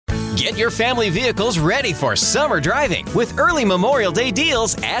Get your family vehicles ready for summer driving with early Memorial Day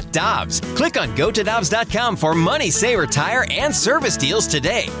deals at Dobbs. Click on GoToDobbs.com for money saver tire and service deals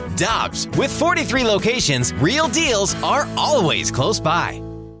today. Dobbs, with 43 locations, real deals are always close by.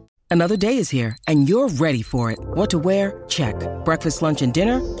 Another day is here, and you're ready for it. What to wear? Check. Breakfast, lunch, and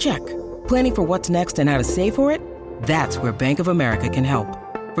dinner? Check. Planning for what's next and how to save for it? That's where Bank of America can help.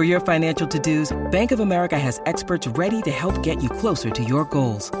 For your financial to-dos, Bank of America has experts ready to help get you closer to your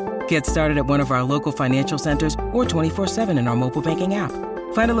goals. Get started at one of our local financial centers or 24/7 in our mobile banking app.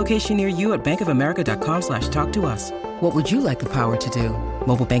 Find a location near you at bankofamerica.com/talktous. What would you like the power to do?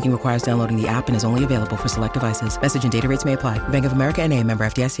 Mobile banking requires downloading the app and is only available for select devices. Message and data rates may apply. Bank of America N.A., member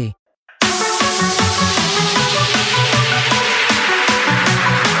FDIC.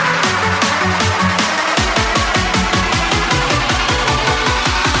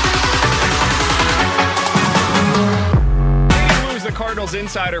 Cardinals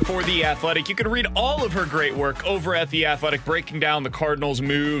insider for The Athletic. You can read all of her great work over at The Athletic, breaking down the Cardinals'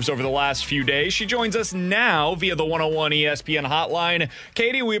 moves over the last few days. She joins us now via the 101 ESPN hotline.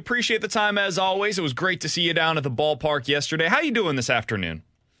 Katie, we appreciate the time as always. It was great to see you down at the ballpark yesterday. How you doing this afternoon?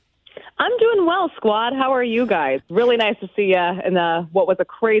 I'm doing well, squad. How are you guys? Really nice to see you in what was a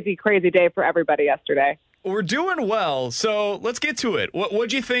crazy, crazy day for everybody yesterday. We're doing well, so let's get to it.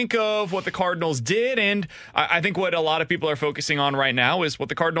 What'd you think of what the Cardinals did? And I think what a lot of people are focusing on right now is what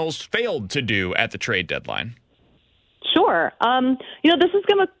the Cardinals failed to do at the trade deadline. Sure. This is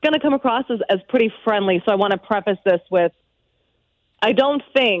going to come across as pretty friendly, so I want to preface this with, I don't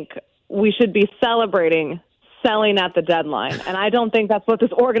think we should be celebrating selling at the deadline, and I don't think that's what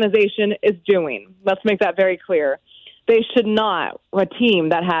this organization is doing. Let's make that very clear. They should not, a team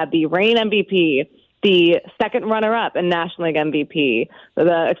that had the reigning MVP, the second runner-up and National League MVP,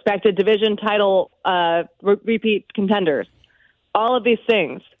 the expected division title repeat contenders. All of these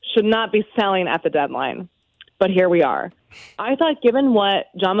things should not be selling at the deadline. But here we are. I thought given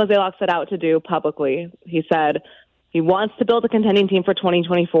what John Mozeliak set out to do publicly, he said he wants to build a contending team for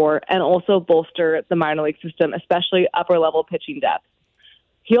 2024 and also bolster the minor league system, especially upper-level pitching depth.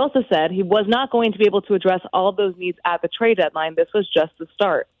 He also said he was not going to be able to address all of those needs at the trade deadline. This was just the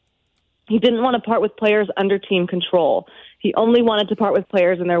start. He didn't want to part with players under team control. He only wanted to part with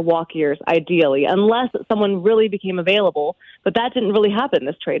players in their walk years, ideally, unless someone really became available. But that didn't really happen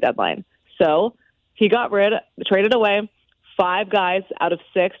this trade deadline. So he traded away 5 guys out of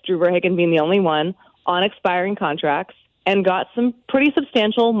 6, Drew Verhagen being the only one, on expiring contracts, and got some pretty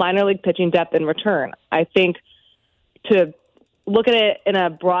substantial minor league pitching depth in return. I think to look at it in a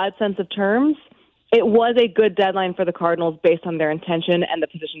broad sense of terms, it was a good deadline for the Cardinals based on their intention and the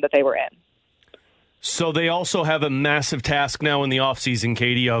position that they were in. So they also have a massive task now in the offseason,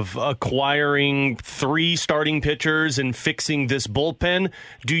 Katie, of acquiring 3 starting pitchers and fixing this bullpen.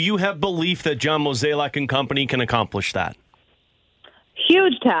 Do you have belief that John Mozeliak and company can accomplish that?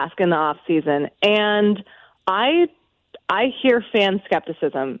 Huge task in the offseason. And I hear fan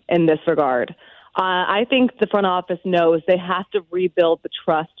skepticism in this regard. I think the front office knows they have to rebuild the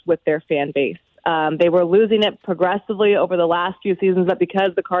trust with their fan base. They were losing it progressively over the last few seasons, but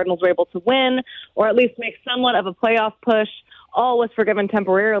because the Cardinals were able to win or at least make somewhat of a playoff push, all was forgiven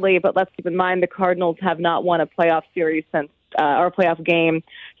temporarily. But let's keep in mind the Cardinals have not won a playoff series or a playoff game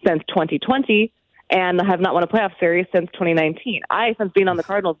since 2020 and have not won a playoff series since 2019. I, since being on the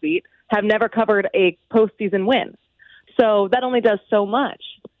Cardinals beat, have never covered a postseason win. So that only does so much.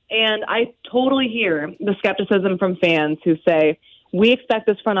 And I totally hear the skepticism from fans who say, we expect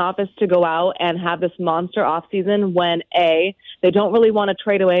this front office to go out and have this monster offseason when, A, they don't really want to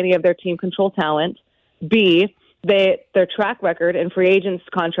trade away any of their team control talent, B, their track record in free agents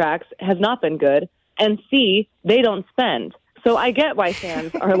contracts has not been good, and C, they don't spend. So I get why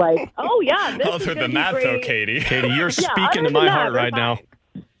fans are like, oh, yeah, this Other is than that, great. though, Katie. Katie, you're speaking to my heart right now.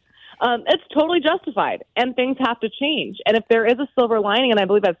 It's totally justified, and things have to change. And if there is a silver lining, and I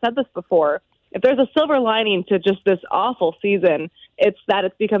believe I've said this before, if there's a silver lining to just this awful season, it's that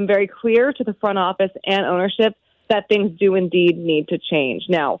it's become very clear to the front office and ownership that things do indeed need to change.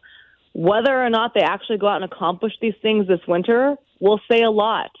 Now, whether or not they actually go out and accomplish these things this winter will say a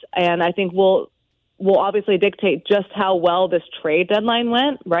lot. And I think will obviously dictate just how well this trade deadline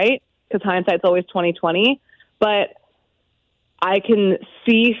went, right? Because hindsight's always 20/20. But I can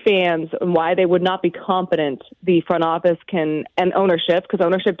see fans and why they would not be confident the front office can, and ownership, because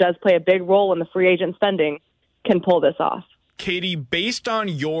ownership does play a big role in the free agent spending, can pull this off. Katie, based on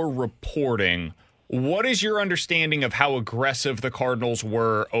your reporting, what is your understanding of how aggressive the Cardinals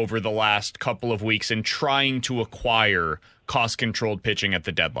were over the last couple of weeks in trying to acquire cost-controlled pitching at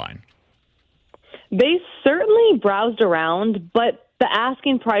the deadline? They certainly browsed around, but the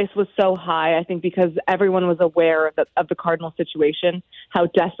asking price was so high, I think, because everyone was aware of the Cardinals situation, how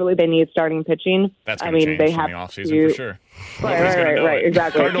desperately they need starting pitching. That's going to change they in have the offseason for sure. Right,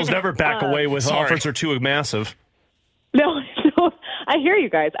 exactly. Cardinals never back away with offers are too massive. No, I hear you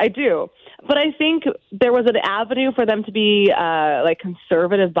guys. I do. But I think there was an avenue for them to be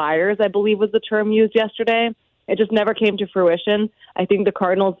conservative buyers, I believe was the term used yesterday. It just never came to fruition. I think the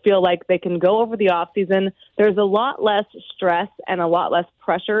Cardinals feel like they can go over the offseason. There's a lot less stress and a lot less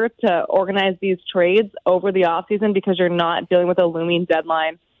pressure to organize these trades over the offseason because you're not dealing with a looming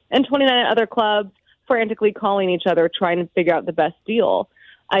deadline and 29 other clubs frantically calling each other trying to figure out the best deal.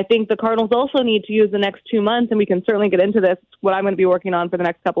 I think the Cardinals also need to use the next 2 months, and we can certainly get into this, what I'm going to be working on for the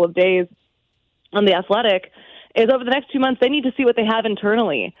next couple of days on The Athletic, is over the next 2 months, they need to see what they have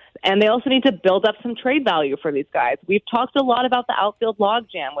internally. And they also need to build up some trade value for these guys. We've talked a lot about the outfield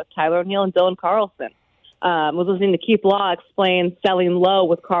logjam with Tyler O'Neill and Dylan Carlson. Was listening to Keith Law explain selling low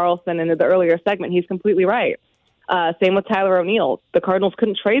with Carlson in the earlier segment. He's completely right. Same with Tyler O'Neill. The Cardinals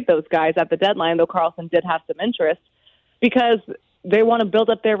couldn't trade those guys at the deadline, though Carlson did have some interest, because they want to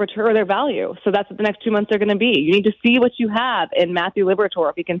build up their return or their value. So that's what the next 2 months are going to be. You need to see what you have in Matthew Liberatore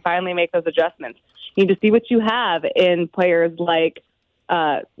if he can finally make those adjustments. You need to see what you have in players like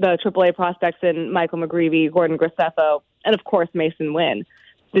the AAA prospects in Michael McGreevy, Gordon Graceffo, and, of course, Mason Wynn.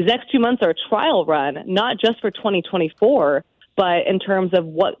 These next 2 months are a trial run, not just for 2024, but in terms of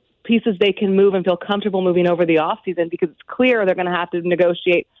what pieces they can move and feel comfortable moving over the offseason, because it's clear they're going to have to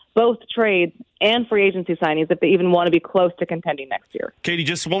negotiate both trades and free agency signings if they even want to be close to contending next year. Katie,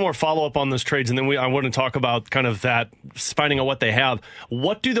 just one more follow-up on those trades, and then I want to talk about kind of that, finding out what they have.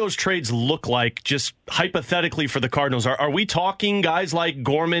 What do those trades look like, just hypothetically, for the Cardinals? Are we talking guys like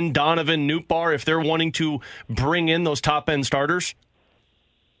Gorman, Donovan, Nootbaar, if they're wanting to bring in those top-end starters?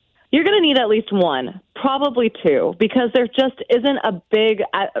 You're going to need at least one, probably two, because there just isn't a big,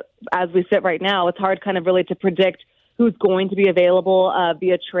 as we sit right now, it's hard kind of really to predict who's going to be available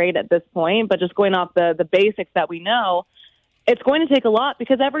via trade at this point. But just going off the basics that we know, it's going to take a lot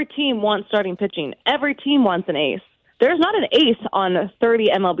because every team wants starting pitching. Every team wants an ace. There's not an ace on 30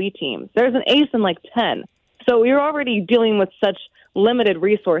 MLB teams. There's an ace in like 10. So you're already dealing with such limited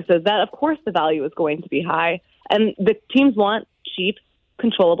resources that, of course, the value is going to be high. And the teams want cheap,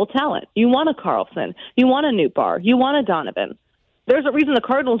 controllable talent. You want a Carlson. You want a Nootbaar. You want a Donovan. There's a reason the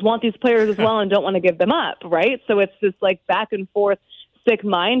Cardinals want these players as well and don't want to give them up, right? So it's this like back and forth sick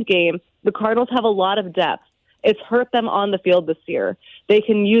mind game. The Cardinals have a lot of depth. It's hurt them on the field this year. They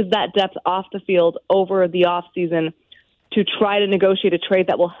can use that depth off the field over the offseason to try to negotiate a trade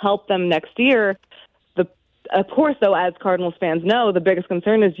that will help them next year. Of course, though, as Cardinals fans know, the biggest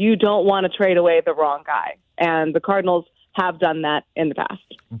concern is you don't want to trade away the wrong guy. And the Cardinals have done that in the past.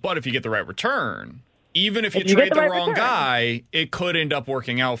 But if you get the right return, even if you trade the wrong guy, it could end up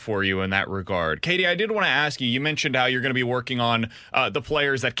working out for you in that regard. Katie, I did want to ask you, you mentioned how you're going to be working on the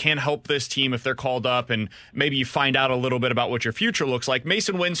players that can help this team if they're called up, and maybe you find out a little bit about what your future looks like.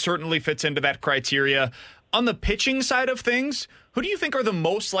 Mason Wynn certainly fits into that criteria. On the pitching side of things, who do you think are the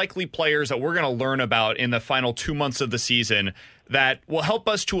most likely players that we're going to learn about in the final 2 months of the season that will help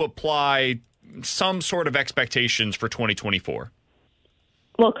us to apply some sort of expectations for 2024?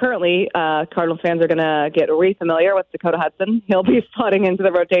 Well, currently, Cardinals fans are going to get re-familiar with Dakota Hudson. He'll be slotting into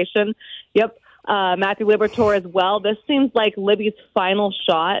the rotation. Yep. Matthew Liberatore as well. This seems like Libby's final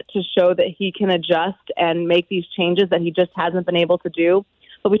shot to show that he can adjust and make these changes that he just hasn't been able to do.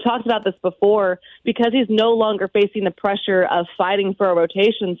 But we talked about this before, because he's no longer facing the pressure of fighting for a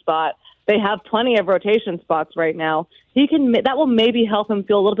rotation spot. They have plenty of rotation spots right now. That will maybe help him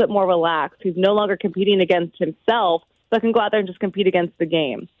feel a little bit more relaxed. He's no longer competing against himself, but can go out there and just compete against the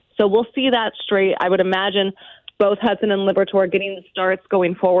game. So we'll see that straight. I would imagine both Hudson and Liberatore getting the starts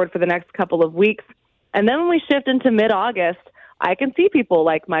going forward for the next couple of weeks. And then when we shift into mid-August, I can see people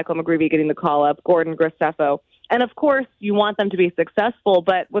like Michael McGreevy getting the call-up, Gordon Graceffo. And, of course, you want them to be successful.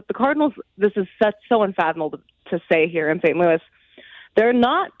 But with the Cardinals, this is so unfathomable to say here in St. Louis. They're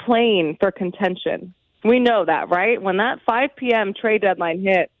not playing for contention. We know that, right? When that 5 p.m. trade deadline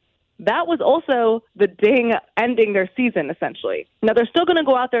hit, that was also the ding ending their season, essentially. Now, they're still going to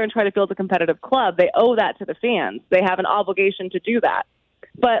go out there and try to build a competitive club. They owe that to the fans. They have an obligation to do that.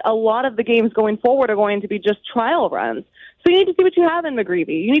 But a lot of the games going forward are going to be just trial runs. So you need to see what you have in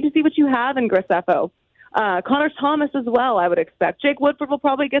McGreevy. You need to see what you have in Graceffo. Connor Thomas as well, I would expect. Jake Woodford will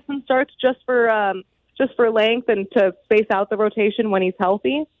probably get some starts just for length and to space out the rotation when he's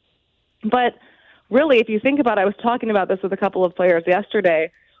healthy. But really, if you think about it, I was talking about this with a couple of players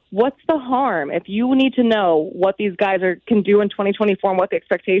yesterday. What's the harm if you need to know what these guys can do in 2024 and what the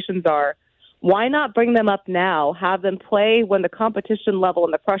expectations are? Why not bring them up now, have them play when the competition level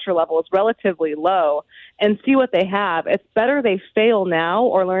and the pressure level is relatively low, and see what they have? It's better they fail now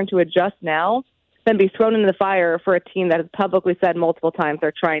or learn to adjust now than be thrown into the fire for a team that has publicly said multiple times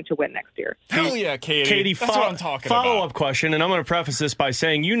they're trying to win next year. Hell yeah, Katie. Katie, That's what I'm talking about. Follow-up question, and I'm going to preface this by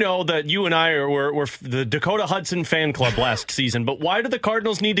saying, you know that you and I were the Dakota Hudson fan club last season, but why do the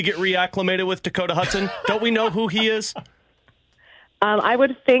Cardinals need to get reacclimated with Dakota Hudson? Don't we know who he is? I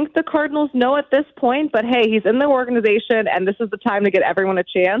would think the Cardinals know at this point, but hey, he's in the organization, and this is the time to get everyone a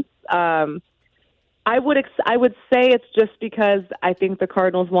chance. I would say it's just because I think the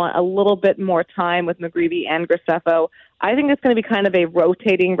Cardinals want a little bit more time with McGreevy and Graceffo. I think it's going to be kind of a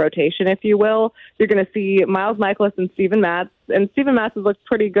rotation, if you will. You're going to see Miles Michaelis and Steven Matz, and Steven Matz has looked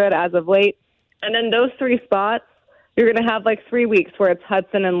pretty good as of late. And then those three spots, you're going to have like 3 weeks where it's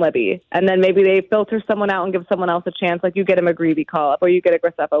Hudson and Libby, and then maybe they filter someone out and give someone else a chance, like you get a McGreevy call-up or you get a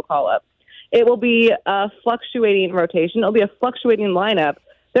Graceffo call-up. It will be a fluctuating rotation. It'll be a fluctuating lineup.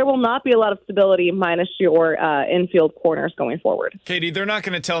 There will not be a lot of stability minus your infield corners going forward. Katie, they're not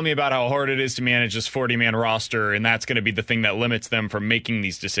going to tell me about how hard it is to manage this 40-man roster, and that's going to be the thing that limits them from making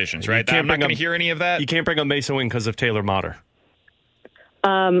these decisions, right? I'm not going to hear any of that. You can't bring up Mason Wing because of Taylor Motter.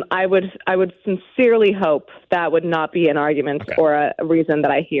 I would sincerely hope that would not be an argument or a reason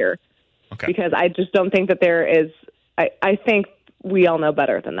that I hear. Okay. Because I just don't think that there is – I think we all know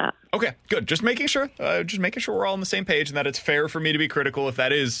better than that. Okay, good. Just making sure we're all on the same page and that it's fair for me to be critical if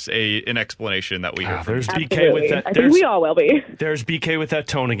that is an explanation that we hear from. There's Absolutely. BK with that. I think we all will be. There's BK with that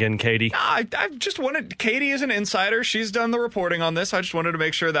tone again, Katie. I just wanted, Katie is an insider. She's done the reporting on this. I just wanted to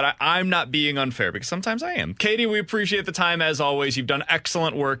make sure that I'm not being unfair because sometimes I am. Katie, we appreciate the time as always. You've done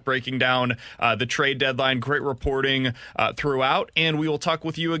excellent work breaking down the trade deadline. Great reporting throughout, and we will talk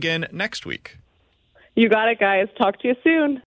with you again next week. You got it, guys. Talk to you soon.